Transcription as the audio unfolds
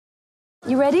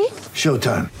You ready?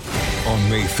 Showtime. On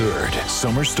May 3rd,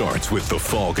 summer starts with The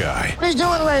Fall Guy. Let's do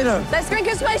it later. Let's drink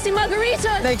a spicy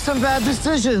margarita. Make some bad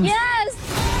decisions.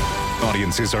 Yes!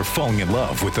 Audiences are falling in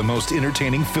love with the most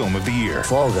entertaining film of the year.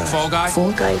 Fall Guy. Fall Guy?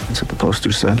 Fall guy. That's what the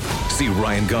poster said. See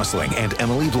Ryan Gosling and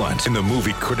Emily Blunt in the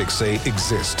movie critics say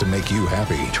exists to make you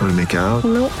happy. Trying to make it out?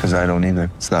 Nope. Because I don't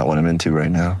either. It's not what I'm into right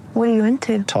now. What are you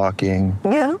into? Talking.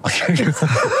 Yeah.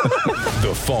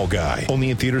 The Fall Guy.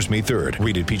 Only in theaters May 3rd.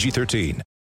 Rated PG-13.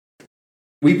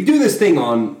 We do this thing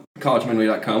on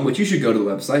collegeofmagnolia.com, which you should go to the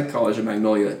website,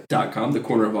 collegeofmagnolia.com, the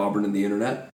corner of Auburn and the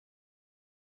internet.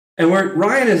 And where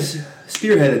Ryan has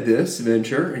spearheaded this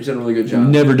venture, and he's done a really good job.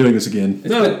 Never doing this again.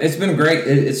 It's been great.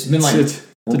 It's been like It's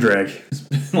a drag. it's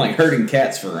been like herding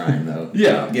cats for Ryan though.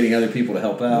 Yeah. Getting other people to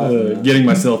help out. Getting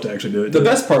myself to actually do it. The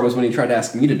best part was when he tried to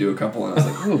ask me to do a couple, and I was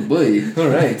like, oh, boy, all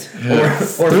right. Or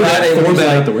Friday when he was that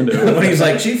like, out the window. when he was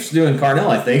like, Chief's doing Carnell,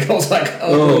 I think. I was like,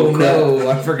 Oh,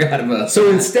 no, I forgot about So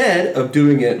that. instead of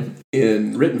doing it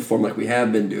in written form like we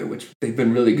have been doing, which they've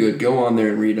been really good, go on there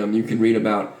and read them. You can read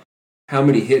about how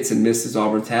many hits and misses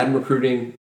Auburn's had in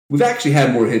recruiting. We've actually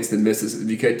had more hits than misses if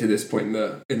you get to this point in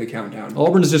the countdown.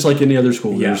 Auburn is just like any other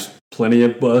school. Yeah. There's plenty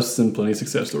of busts and plenty of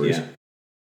success stories. Yeah.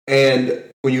 And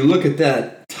when you look at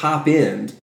that top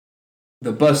end,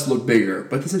 the busts look bigger,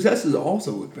 but the successes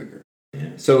also look bigger. Yeah.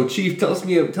 So, Chief, tell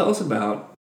us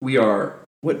about. We are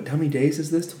how many days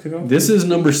is this to kick off? This is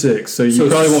number 6, so you So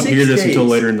probably won't 6 hear this until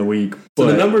days. later in the week. So But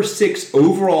the number 6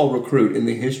 overall recruit in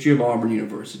the history of Auburn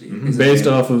University is based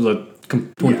a man, off of the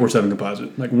 24/7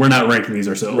 composite. Like, we're not ranking these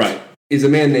ourselves. right, is a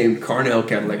man named Carnell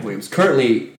Cadillac Williams,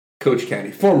 currently Coach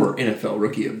Caddy, former NFL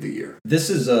Rookie of the Year. This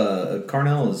is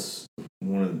Carnell is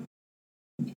one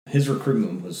of his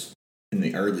recruitment was in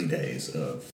the early days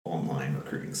of online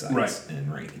recruiting sites Right. and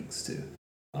rankings too.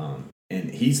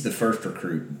 And he's the first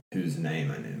recruit whose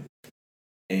name I knew.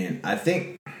 And I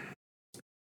think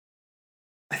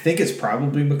it's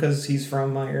probably because he's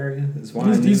from my area. Is why I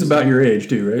knew He's his about name. your age,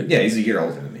 too, right? Yeah, he's a year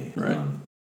older than me. Right.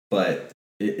 But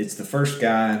it's the first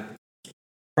guy.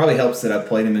 Probably helps that I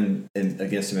played him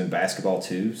against him in basketball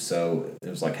too. So it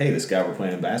was like, hey, this guy we're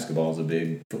playing in basketball is a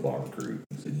big football recruit.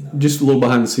 I said, no. Just a little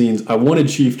behind the scenes. I wanted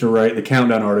Chief to write the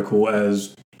countdown article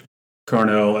as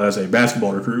Carnell as a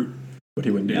basketball recruit, but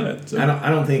he wouldn't do No, that. So. I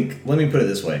don't think. Let me put it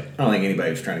this way: I don't think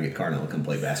anybody was trying to get Carnell to come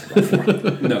play basketball for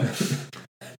him.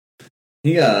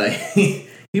 No,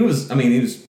 he was. I mean, he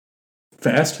was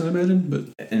Fast, I imagine, but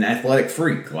an athletic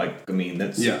freak. Like, I mean,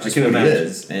 that's Yeah, I just can what imagine. he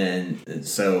is. And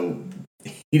so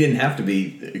he didn't have to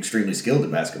be extremely skilled at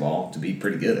basketball to be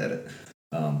pretty good at it.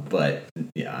 But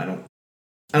yeah, I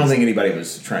don't think anybody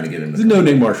was trying to get him. there's no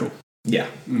Nick Marshall. Yeah,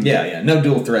 yeah. No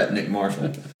dual threat, Nick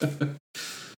Marshall.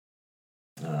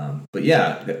 But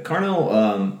yeah,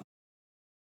 Carnell.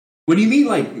 what do you mean?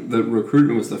 Like the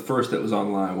recruitment was the first that was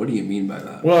online? What do you mean by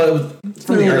that? Well, it was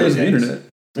from the early days of the days. internet.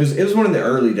 It was one of the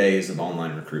early days of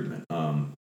online recruitment.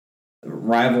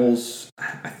 Rivals,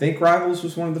 I think Rivals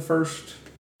was one of the first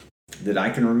that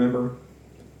I can remember.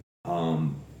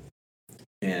 And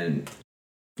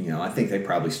I think they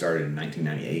probably started in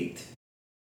 1998,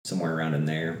 somewhere around in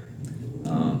there.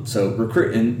 So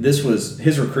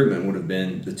his recruitment would have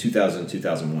been the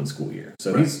 2000-2001 school year.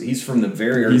 So Right. he's from the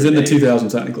very early He's in the days. 2000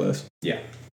 signing class. Yeah.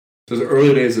 So the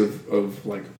early days of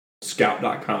like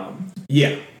Scout.com.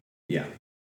 Yeah.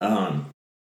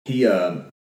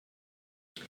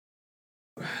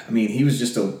 He was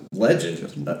just a legend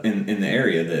in the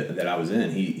area that I was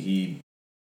in.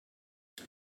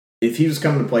 If he was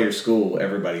coming to play your school,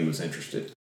 everybody was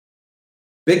interested.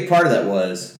 Big part of that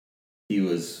was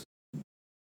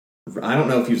I don't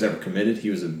know if he was ever committed. He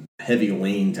was a heavy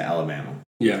lean to Alabama.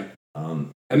 Yeah,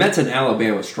 and that's an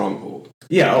Alabama stronghold.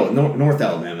 Yeah, North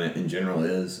Alabama in general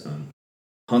is.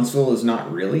 Huntsville is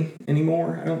not really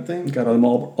anymore, I don't think. Got all them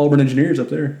Auburn engineers up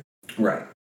there. Right.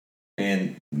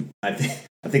 And I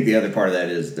think the other part of that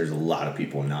is there's a lot of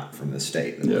people not from the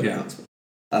state that live in Yeah.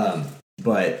 Huntsville.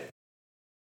 But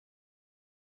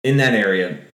in that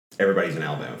area, everybody's an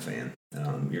Alabama fan.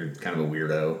 You're kind of a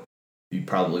weirdo. You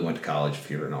probably went to college if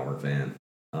you're an Auburn fan,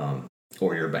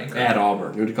 or you're a banker. At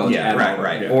Auburn. You went to college Yeah, at right, Auburn.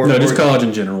 right. Yeah. Or Just college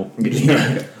in general.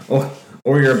 yeah.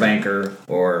 or you're a banker,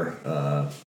 or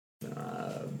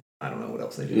I don't know what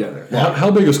else they do Yeah. over there.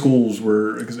 How big of schools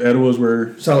were, because Etowah's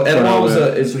were... So Etowah was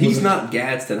So he's not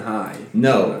Gadsden High.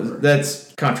 No, Whatever.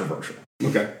 that's controversial.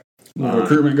 Okay.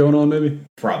 recruitment going on, maybe?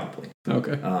 Probably.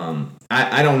 Okay.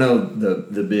 I don't know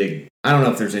the big. I don't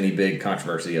know if there's any big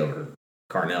controversy over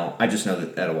Carnell. I just know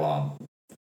that Etowah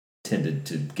tended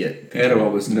to get. Etowah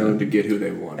was known to get who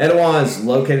they wanted. Etowah is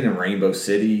located in Rainbow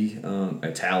City,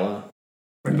 Atala.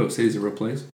 Rainbow City's a real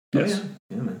place. Yes.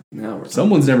 Yeah, man. Now we're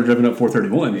Someone's never driven up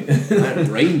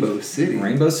 431. Rainbow City.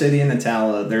 Rainbow City and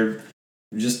Natala,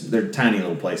 they're tiny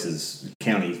little places,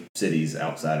 county cities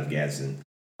outside of Gadsden.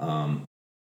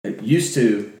 It used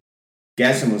to,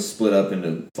 Gadsden was split up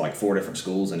into like 4 different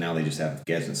schools, and now they just have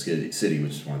Gadsden City,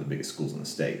 which is one of the biggest schools in the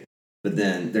state. But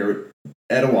then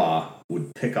Etowah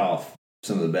would pick off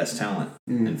some of the best talent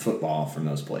in football from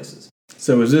those places.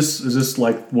 So is this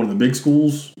like one of the big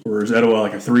schools, or is Etowah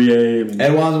like a 3A? I mean,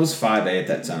 Etowah was 5A at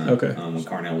that time. Okay. When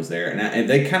Carnell was there, and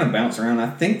they kind of bounce around. I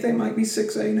think they might be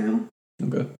 6A now.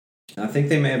 okay. I think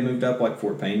they may have moved up like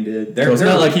Fort Payne did. So it's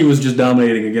not like he was just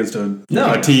dominating against a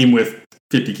team with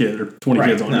 50 kids or 20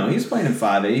 kids on it. No, he was playing in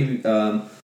 5A.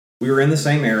 We were in the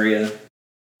same area.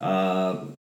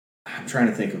 I'm trying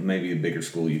to think of maybe a bigger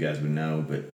school you guys would know,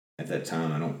 but at that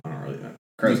time, I don't really know.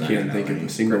 You can't think of a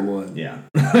single one. Yeah.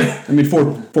 I mean,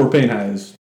 Fort Payne High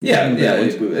is. Yeah.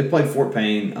 It played Fort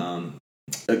Payne.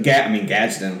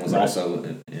 Gadsden was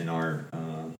also in our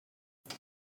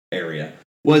area.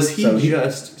 Was he so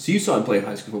you saw him play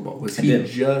high school football? Was he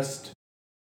just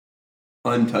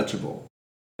untouchable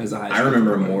as a high school I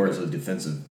remember him player? more as a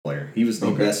defensive player. He was the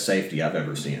best safety I've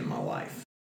ever seen in my life.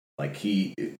 Like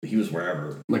he was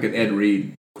wherever. Like an Ed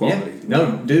Reed quality. Yeah.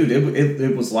 No, dude,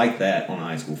 it was like that on a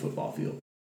high school football field.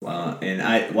 And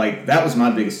that was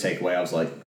my biggest takeaway. I was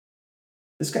like,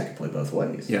 this guy can play both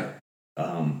ways. Yeah.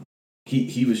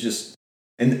 He was just,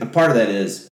 and a part of that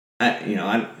is,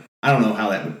 I don't know how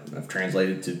that would have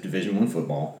translated to Division I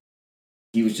football.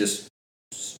 He was just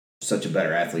such a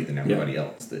better athlete than everybody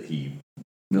else that he.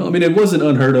 No, I mean, it wasn't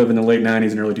unheard of in the late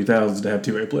 90s and early 2000s to have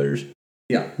 2A players.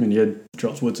 Yeah. I mean, you had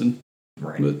Charles Woodson.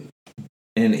 Right. But,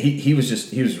 and he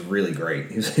was really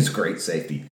great. He's a great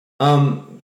safety.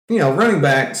 Running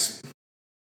backs,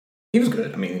 he was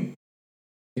good. I mean,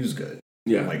 he was good.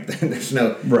 Yeah. Like, there's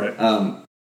no. Right.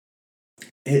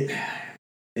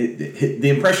 The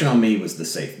impression on me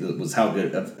was how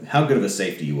good of a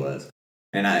safety he was,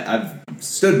 and I've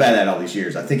stood by that all these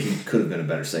years. I think he could have been a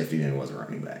better safety than he was a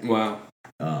running back. Wow.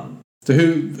 So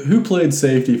who played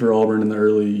safety for Auburn in the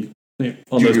early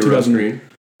almost 2000?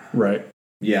 Right.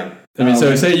 Yeah. I mean,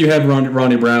 so say you have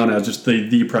Ronnie Brown as just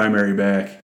the primary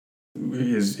back.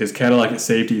 Is Cadillac at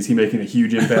safety? Is he making a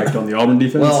huge impact on the Auburn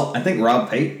defense? Well, I think Rob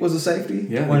Pate was a safety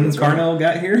when Carnell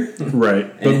got here. Right.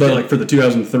 But like for the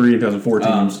 2003 and 2004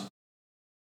 teams.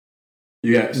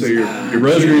 Yeah, so your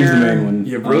Rose Green's the main one.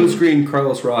 You have Rose Green,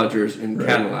 Carlos Rogers, and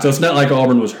Cadillac. So it's not like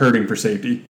Auburn was hurting for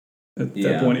safety at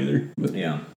that point either. But.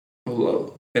 Yeah.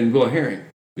 And Will Herring.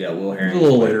 Yeah, Will Herring. A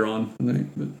little later on, I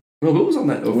think. But. No, Will was on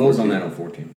that 04 Will was on that 04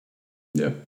 team. Yeah,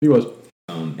 he was.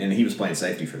 And he was playing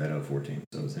safety for that 04 team,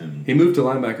 so it was him. He moved to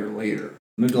linebacker later.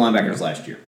 Moved to linebackers last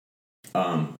year.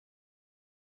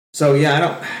 So,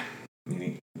 yeah,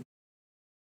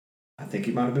 I think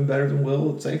he might have been better than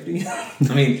Will at safety.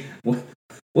 I mean, Will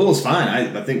was fine.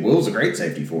 I think Will was a great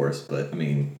safety for us, but, I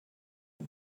mean,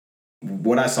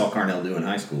 what I saw Carnell do in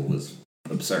high school was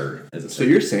absurd as a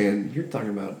safety. So you're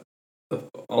talking about an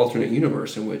alternate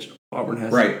universe in which Auburn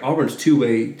has Auburn's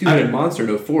two-way monster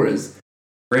in 04 is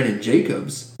Brandon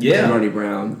Jacobs and Ronnie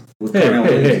Brown. With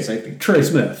Carnell safety. Trey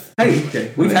Smith.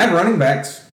 Hey, we've had running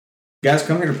backs. Guys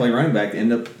come here to play running back,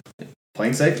 end up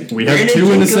playing safety. We have Brandon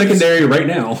 2 in the secondary right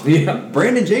now. Yeah.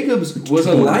 Brandon Jacobs was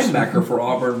a linebacker for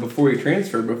Auburn before he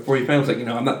transferred, before he found like,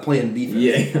 I'm not playing defense.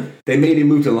 Yeah. They made him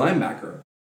move to linebacker.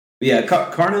 Yeah,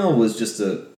 Carnell was just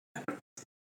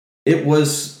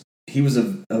he was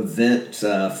an event,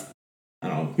 I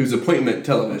don't know. He was appointment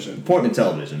television,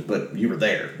 but you were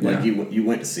there. Like you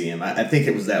went to see him. I think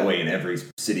it was that way in every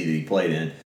city that he played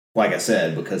in. Like I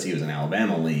said, because he was an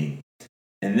Alabama lean.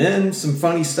 And then some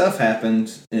funny stuff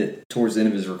happened towards the end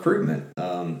of his recruitment.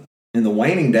 In the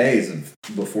waning days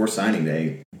before signing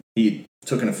day, he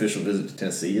took an official visit to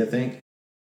Tennessee, I think.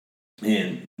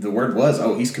 And the word was,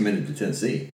 he's committed to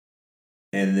Tennessee.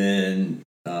 And then,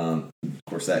 of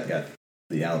course, that got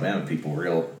the Alabama people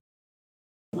real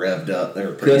revved up. They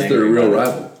were pretty angry. They're a real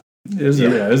rival. It was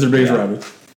their biggest rival.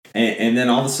 And then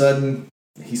all of a sudden,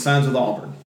 he signs with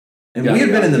Auburn. And we had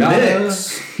been in the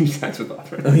mix. He signs with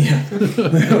Auburn. Oh,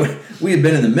 yeah. We had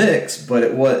been in the mix, but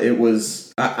it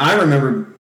was I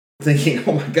remember thinking,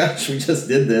 oh my gosh, we just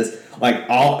did this.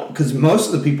 Because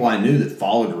most of the people I knew that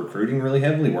followed recruiting really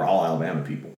heavily were all Alabama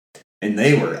people. And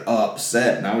they were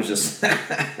upset, and I was just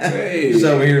just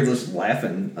over here just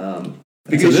laughing.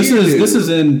 Because this is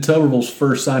in Tuberville's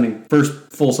first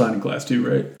full signing class too,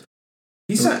 right?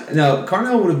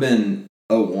 Carnell would have been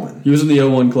 01. He was in the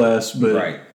 01 class, but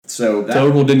right. So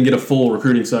Tuberville didn't get a full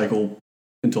recruiting cycle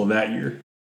until that year.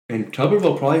 And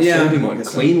Tuberville probably sold him on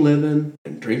clean living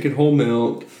and drinking whole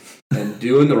milk and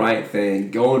doing the right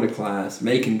thing, going to class,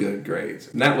 making good grades.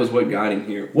 And that was what got him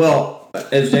here. Well,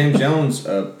 as James Jones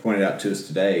pointed out to us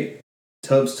today,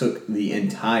 Tubbs took the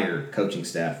entire coaching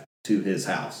staff to his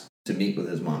house to meet with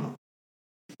his mama.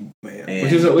 Man.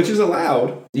 And- Which is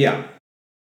allowed. Yeah,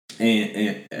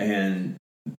 and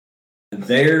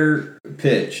their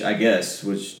pitch, I guess,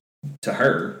 was to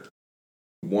her,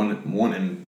 won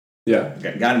him, Yeah.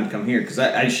 got him to come here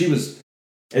because she was,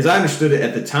 as I understood it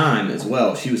at the time as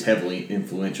well, she was heavily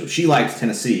influential. She liked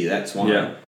Tennessee. That's why.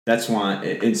 Yeah. That's why.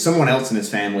 And someone else in his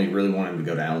family really wanted him to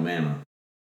go to Alabama.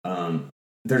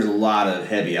 There's a lot of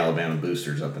heavy Alabama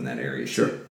boosters up in that area. Sure.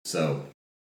 Too. So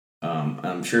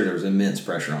I'm sure there was immense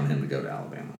pressure on him to go to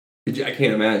Alabama. I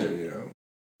can't imagine,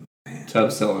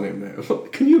 Tubbs telling him that.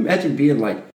 Can you imagine being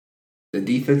like the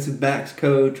defensive backs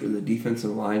coach or the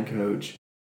defensive line coach,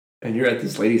 and you're at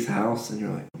this lady's house, and you're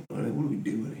like, what are we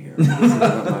doing here? This is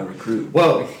not my recruit.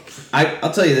 Well,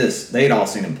 I'll tell you this: they'd all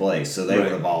seen him play, so they Right.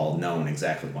 would have all known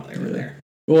exactly why they were there.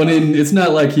 Well, and it's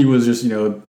not like he was just,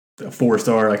 a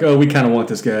 4-star, like, oh, we kind of want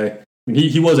this guy. I mean,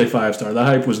 he was a 5-star. The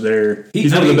hype was there.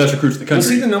 He's one of the best recruits in the Was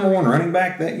he country. the number one running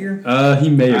back that year? He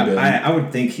may have been. I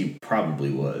would think he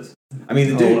probably was. I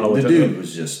mean, the dude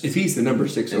was just. If he's the number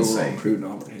 6 overall Insane. recruit in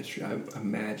Auburn history, I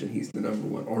imagine he's the number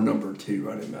 1 or number 2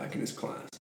 running back in his class.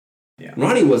 Yeah.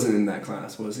 Ronnie wasn't in that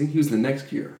class, was he? He was the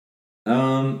next year.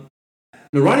 No,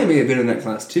 Ronnie may have been in that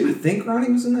class I too. think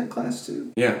Ronnie was in that class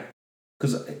too. Yeah.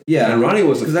 Because And Ronnie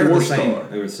was a they were the 4-star.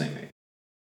 same. They were the same age.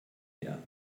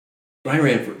 Ronnie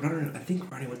ran for. I think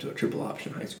Ronnie went to a triple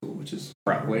option high school, which is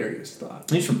Probably. hilarious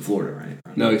thought. He's from Florida,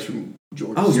 right? No, he's from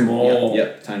Georgia. Oh, small,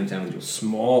 Yep, tiny town in Georgia.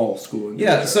 small school. In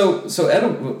Yeah, Georgia. so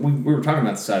we were talking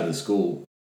about the side of the school.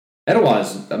 Etowah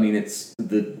is, I mean, it's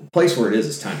the place where it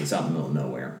is tiny. It's out in the middle of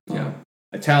nowhere. Yeah.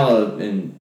 Atala,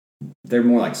 and they're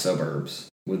more like suburbs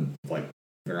with like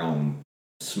their own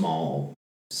small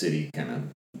city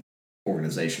kind of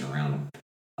organization around them.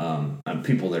 And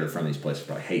people that are from these places are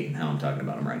probably hating how I'm talking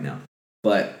about them right now.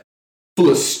 But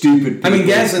full of stupid people. I mean,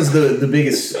 Gadsden's the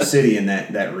biggest city in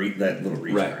that little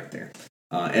region right there,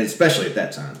 and especially at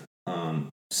that time.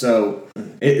 So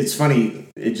it's funny.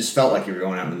 It just felt like you were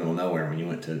going out in the middle of nowhere when you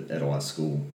went to Etowah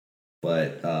School,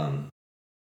 but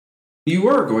You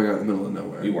were going out in the middle of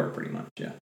nowhere. you were pretty much,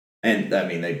 yeah. And I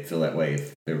mean, they'd feel that way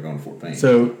if they were going to Fort Payne.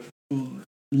 So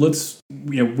let's,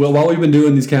 while we've been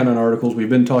doing these countdown articles, we've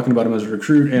been talking about him as a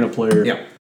recruit and a player. Yeah.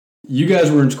 You guys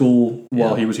were in school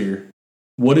while he was here.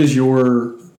 What is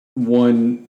your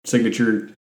one signature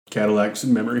Cadillac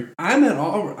memory? I'm an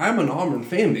Auburn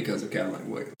fan because of Cadillac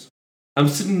Williams. I'm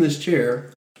sitting in this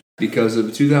chair because of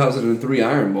the 2003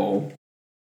 Iron Bowl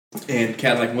and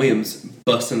Cadillac Williams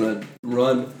busting a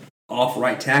run off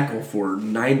right tackle for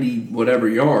 90 whatever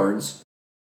yards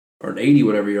or 80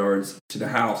 whatever yards to the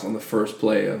house on the first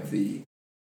play of the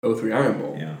 03 Iron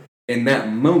Bowl. yeah. In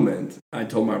that moment, I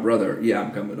told my brother, "Yeah,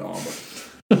 I'm coming to Auburn."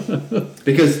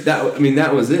 Because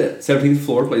that was it. 17th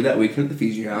floor, played that weekend at the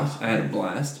Fiji House. I had a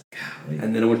blast. Golly.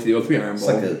 And then I went to the 03 Iron It's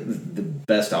Bowl. like the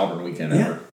best Auburn weekend Yeah.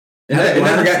 ever. It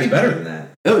never got any better than that.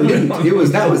 No,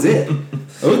 that was it.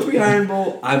 03 Iron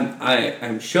Bowl.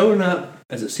 I'm showing up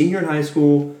as a senior in high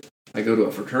school. I go to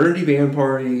a fraternity band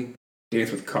party,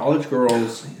 dance with college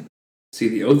girls, see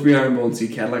the 03 Iron Bowl, and see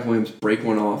Cadillac Williams break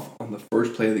one off on the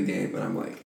first play of the game, and I'm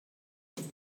like,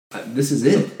 this is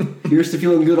it. Here's to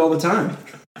feeling good all the time.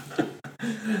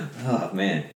 Oh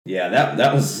man, yeah,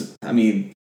 that was. I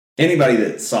mean, anybody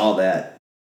that saw that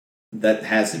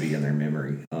has to be in their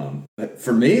memory. But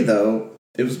for me though,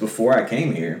 it was before I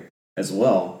came here as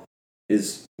well.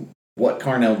 Is what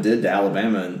Carnell did to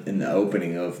Alabama in the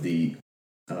opening of the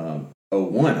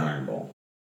 01 Iron Bowl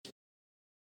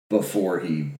before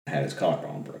he had his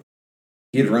collarbone broke.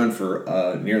 He had run for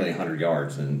nearly 100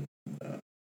 yards in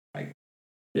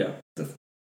the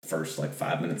first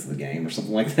 5 minutes of the game or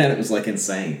something like that. It was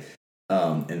insane.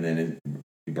 And then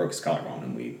he broke his collarbone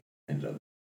and we ended up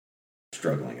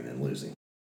struggling and then losing.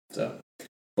 So,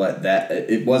 but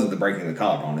it wasn't the breaking of the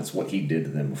collarbone. It's what he did to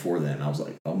them before then. I was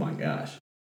like, oh my gosh,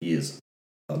 he is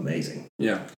amazing.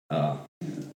 Yeah.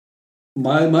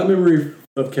 My memory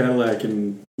of Cadillac,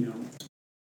 and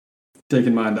take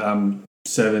in mind I'm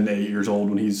 7, 8 years old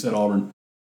when he's at Auburn,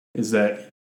 is that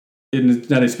it's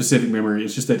not a specific memory.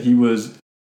 It's just that he was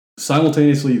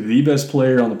simultaneously the best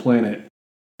player on the planet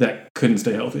that couldn't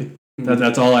stay healthy. Mm-hmm.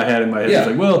 That's all I had in my head. Yeah. It's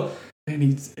like, well,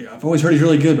 man, I've always heard he's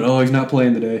really good, but he's not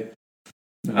playing today.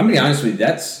 I'm gonna be honest with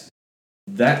you.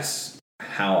 That's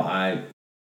how I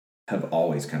have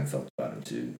always kind of felt about him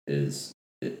too. It's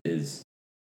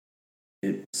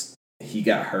he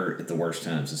got hurt at the worst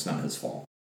times. It's not his fault.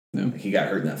 No. He got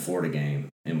hurt in that Florida game,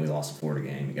 and we lost the Florida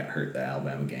game. He got hurt in the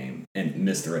Alabama game and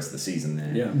missed the rest of the season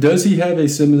then. Yeah. Does he have a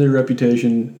similar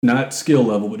reputation, not skill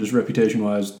level, but just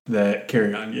reputation-wise, that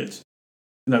Kerryon gets?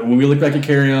 Like when we look back at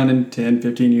Kerryon in 10,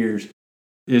 15 years,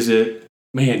 is it,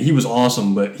 man, he was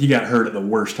awesome, but he got hurt at the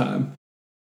worst time?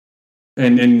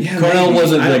 And Carnell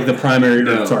wasn't like the primary.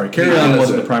 Kerryon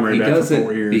wasn't the primary back for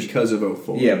 4 years because of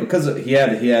 04. Yeah, because he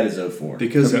had his 04.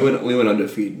 Because we went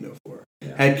undefeated in 04.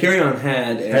 Yeah. Had Kerryon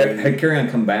had Kerryon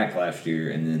come back last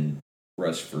year and then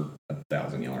rushed for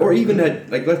 1,000 yards, or even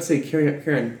let's say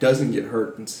Kerryon doesn't get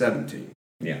hurt in 17.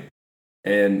 Yeah.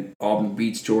 And Auburn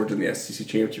beats Georgia in the SEC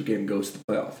championship game and goes to the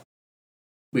playoff.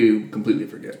 We completely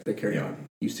forget that Kerryon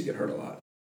used to get hurt a lot.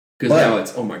 Because now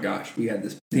it's, oh my gosh, he had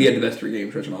the best 3 game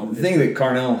stretch in Auburn. The thing that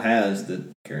Carnell has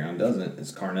that Kerryon doesn't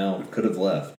is Carnell could have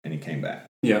left and he came back.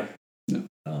 Yeah.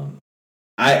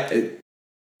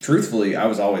 Truthfully, I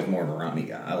was always more of a Ronnie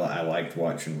guy. I liked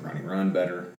watching Ronnie run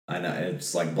better. I know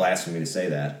it's like blasphemy to say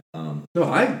that. No,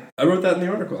 I wrote that in the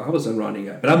article. I was a Ronnie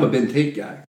guy, but I'm a Ben Tate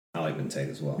guy. I like Ben Tate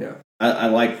as well. Yeah. I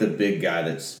like the big guy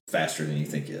that's faster than you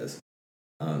think he is.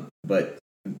 But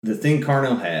the thing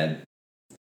Carnell had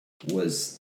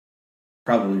was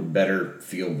probably better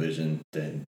field vision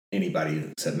than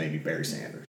anybody except maybe Barry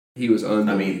Sanders. He was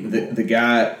unbelievable. I mean,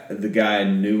 the guy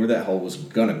knew where that hole was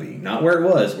gonna be, not where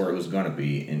it was gonna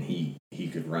be, and he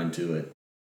could run to it.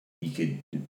 He could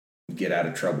get out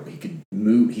of trouble. He could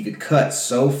move. He could cut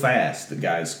so fast the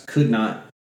guys could not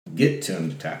get to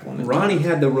him to tackle him. Ronnie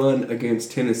had the run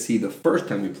against Tennessee the first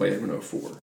time we played him in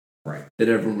 04. Right. That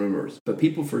everyone remembers. But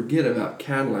people forget about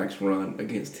Cadillac's run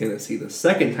against Tennessee the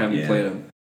second time we played him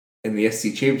in the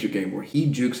SEC championship game where he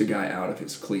jukes a guy out of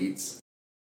his cleats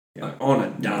on a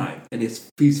dime. And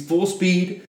he's full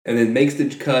speed and then makes the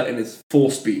cut and it's full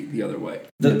speed the other way.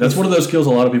 That's one of those skills a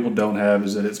lot of people don't have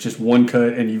is that it's just one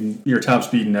cut and your top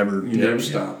speed never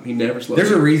stop. He never slows.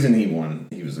 There's a reason he won.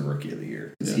 He was the rookie of the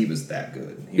year because he was that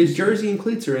good. His jersey and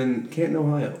cleats are in Canton,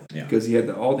 Ohio. Yeah. Because he had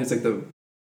the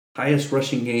highest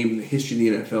rushing game in the history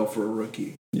of the NFL for a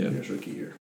rookie in his rookie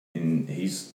year. And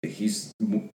he's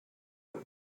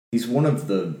one of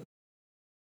the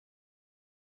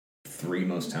 3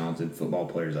 most talented football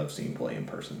players I've seen play in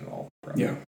person at all. Probably.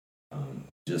 Yeah.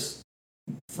 Just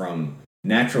from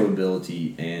natural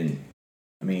ability, and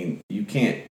I mean, you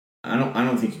can't. I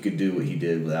don't think you could do what he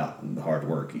did without the hard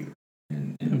work either.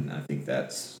 And I think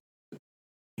that's.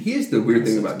 Here's the weird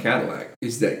thing about Cadillac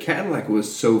is that Cadillac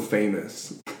was so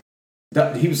famous.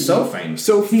 He was so famous.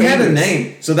 He had a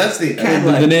name. So that's the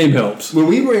the name helps. When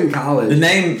we were in college, the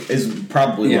name is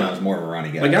probably why I was more of a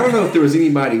Ronnie guy. Like I don't know if there was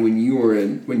anybody when you were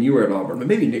at Auburn, but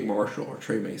maybe Nick Marshall or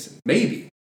Trey Mason, maybe.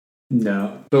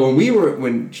 No. But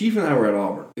when Chief and I were at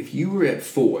Auburn, if you were at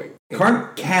Foy,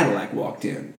 Cadillac walked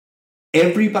in,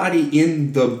 everybody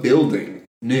in the building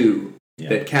knew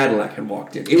that Cadillac had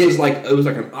walked in. It was like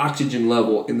an oxygen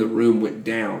level in the room went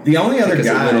down. The only other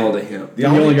guy it went all to him. The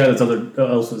only guy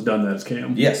else has done that is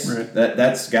Cam. Yes, right?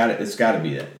 That's got it. It's got to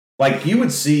be it. Like you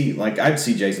would see, like I'd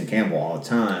see Jason Campbell all the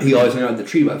time. He always hung out in the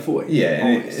tree by Foy. Yeah,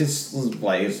 and it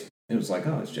was like,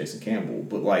 oh, it's Jason Campbell.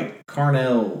 But like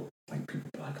Carnell, like people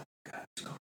be like,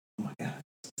 oh my god,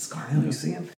 it's Carnell. You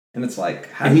see him, and it's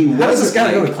like, how does this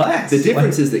guy go to class? The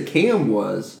difference is that Cam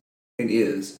was and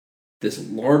is this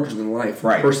larger than life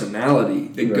personality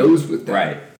that goes with that.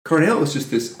 Right. Carnell was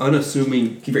just this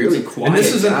unassuming, fairly quiet. And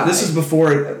this is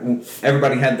before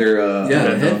everybody had their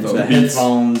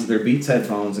headphones, their Beats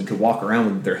headphones, and could walk around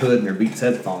with their hood and their Beats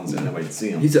headphones, and nobody could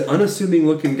see him. He's an unassuming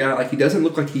looking guy. Like he doesn't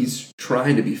look like he's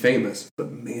trying to be famous,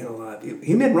 but man alive,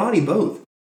 him and Ronnie both.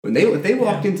 When they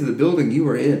walked into the building you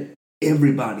were in,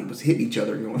 everybody was hitting each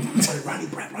other going, Ronnie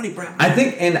Brown. I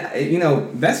think, and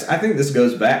I think this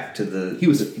goes back to he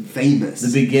was famous.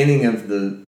 The beginning of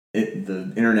the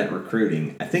internet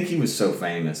recruiting. I think he was so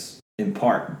famous in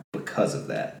part because of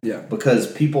that. Yeah.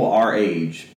 Because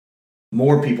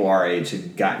more people our age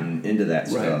had gotten into that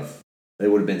stuff. They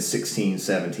would have been 16,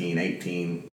 17,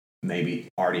 18, maybe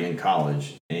already in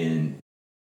college, and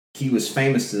he was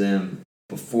famous to them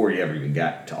before he ever even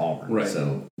got to Auburn. Right.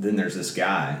 So then there's this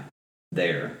guy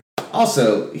there.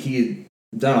 Also, he had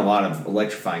done a lot of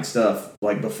electrifying stuff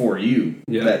like before you.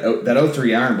 Yeah. That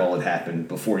 03 Iron Bowl had happened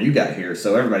before you got here,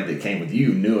 so everybody that came with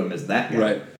you knew him as that guy.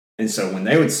 Right. And so when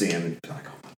they would see him, they'd be like,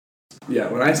 oh. Yeah,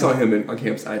 when I saw him on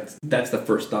campus, that's the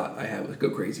first thought I had was Go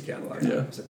Crazy Cadillac. Yeah. I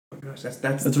was like, oh my gosh,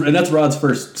 that's Rod's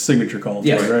first signature call.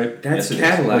 Yes. Right? That's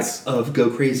Cadillac of Go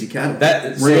Crazy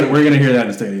Cadillac. We're gonna hear that in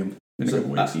the stadium in a couple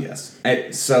weeks. Yes.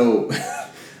 So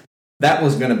that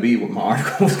was going to be what my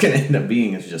article was going to end up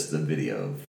being, is just the video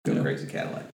of Go Crazy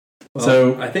Cadillac. Well,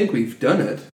 So I think we've done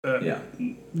it. Yeah.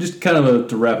 just kind of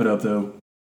to wrap it up, though,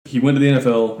 he went to the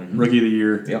NFL, Rookie of the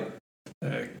Year. Yep.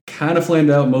 Kind of flamed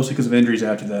out mostly because of injuries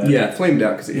after that. Yeah, flamed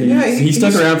out because He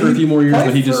stuck around for a few more years,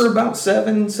 but he just for about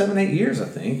 7-8 years, I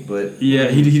think. But yeah,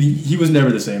 he was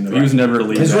never the same though. He was never a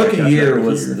lead. his back rookie after year that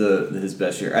was year. his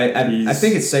best year. I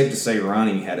think it's safe to say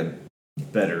Ronnie had a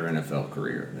better NFL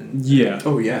career than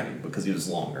Oh yeah, because he was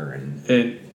longer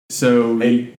and so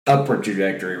a upward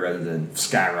trajectory rather than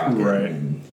skyrocket. Right.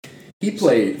 And he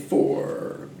played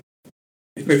for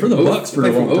the Bucks for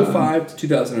a long from time. 05 to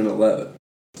 2011.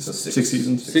 so 6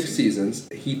 seasons. 6 seasons.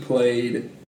 He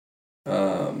played.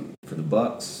 for the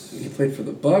Bucks. He played for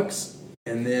the Bucks,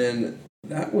 and then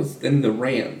that was then the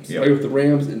Rams. Yep. Played with the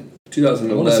Rams in I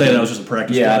 2011. want to say that was just a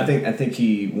practice. Yeah, squad. I think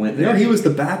he went No, there. he was the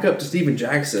backup to Steven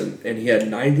Jackson, and he had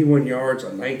 91 yards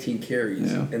on 19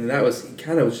 carries. Yeah. And that was he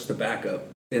kind of was just the backup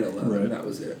in 11. Right. That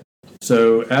was it.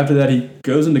 So after that, he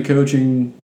goes into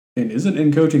coaching and isn't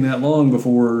in coaching that long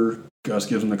before Gus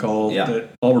gives him the call Yeah.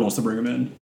 that Auburn wants to bring him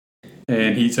in.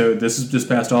 And this is just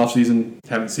past off season.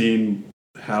 Haven't seen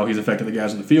how he's affected the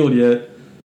guys in the field yet,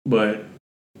 but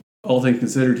all things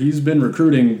considered, he's been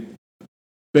recruiting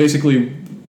basically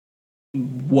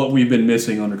what we've been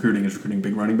missing on recruiting is recruiting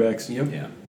big running backs, Yep. Yeah.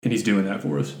 and he's doing that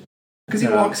for us. Because he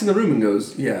walks in the room and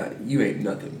goes, "Yeah, you ain't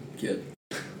nothing, kid."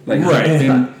 Like, Right.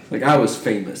 And like I was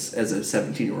famous as a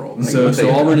 17-year-old. Like, so they-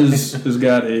 Auburn has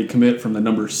got a commit from the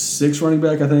number 6 running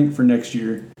back, I think, for next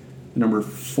year. The number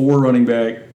 4 running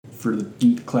back for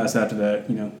the class after that.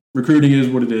 You know, recruiting is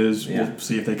what it is. Yeah. We'll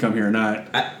see if they come here or not.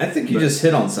 I think you just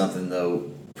hit on something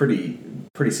though, pretty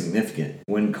significant.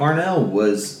 When Carnell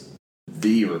was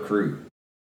the recruit,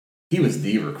 he was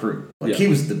the recruit. Like Yeah. he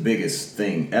was the biggest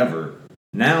thing ever.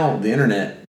 Now the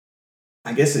internet,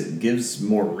 I guess it gives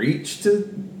more reach to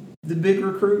the big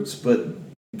recruits, but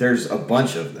there's a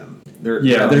bunch of them. There are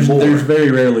There's more. very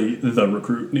rarely the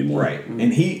recruit anymore. Right.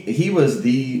 And he was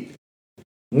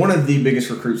one of the biggest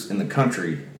recruits in the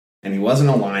country, and he wasn't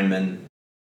a lineman.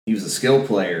 He was a skill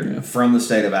player from the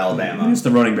state of Alabama. It's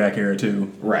the running back era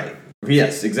too. Right.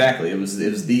 Yes, exactly. It was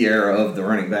the era of the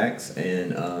running backs,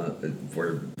 and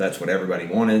where that's what everybody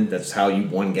wanted. That's how you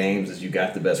won games, is you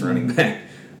got the best running back.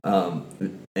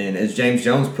 And as James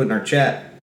Jones put in our chat,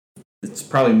 it's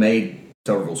probably made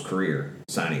Tuberville's career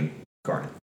signing Carnell.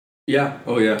 Yeah.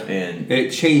 Oh yeah. And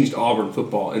it changed Auburn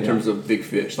football in terms of big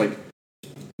fish. Like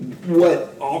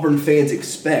what Auburn fans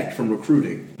expect from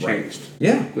recruiting changed.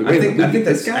 yeah, But I wait, think look at that's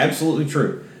this guy. absolutely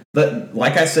true. But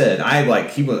like I said, I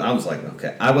was like,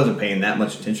 okay, I wasn't paying that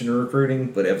much attention to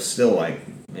recruiting, but it was still like,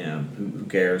 who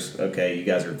cares? Okay, you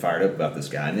guys are fired up about this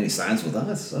guy, and then he signs with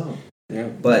us. So Yeah.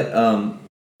 but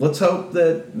let's hope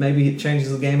that maybe it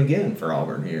changes the game again for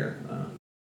Auburn here.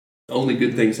 Only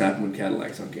good things happen when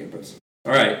Cadillac's on campus.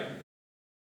 All right.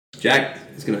 Jack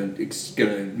is gonna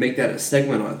make that a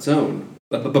segment on its own.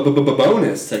 A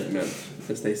bonus segment,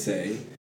 as they say.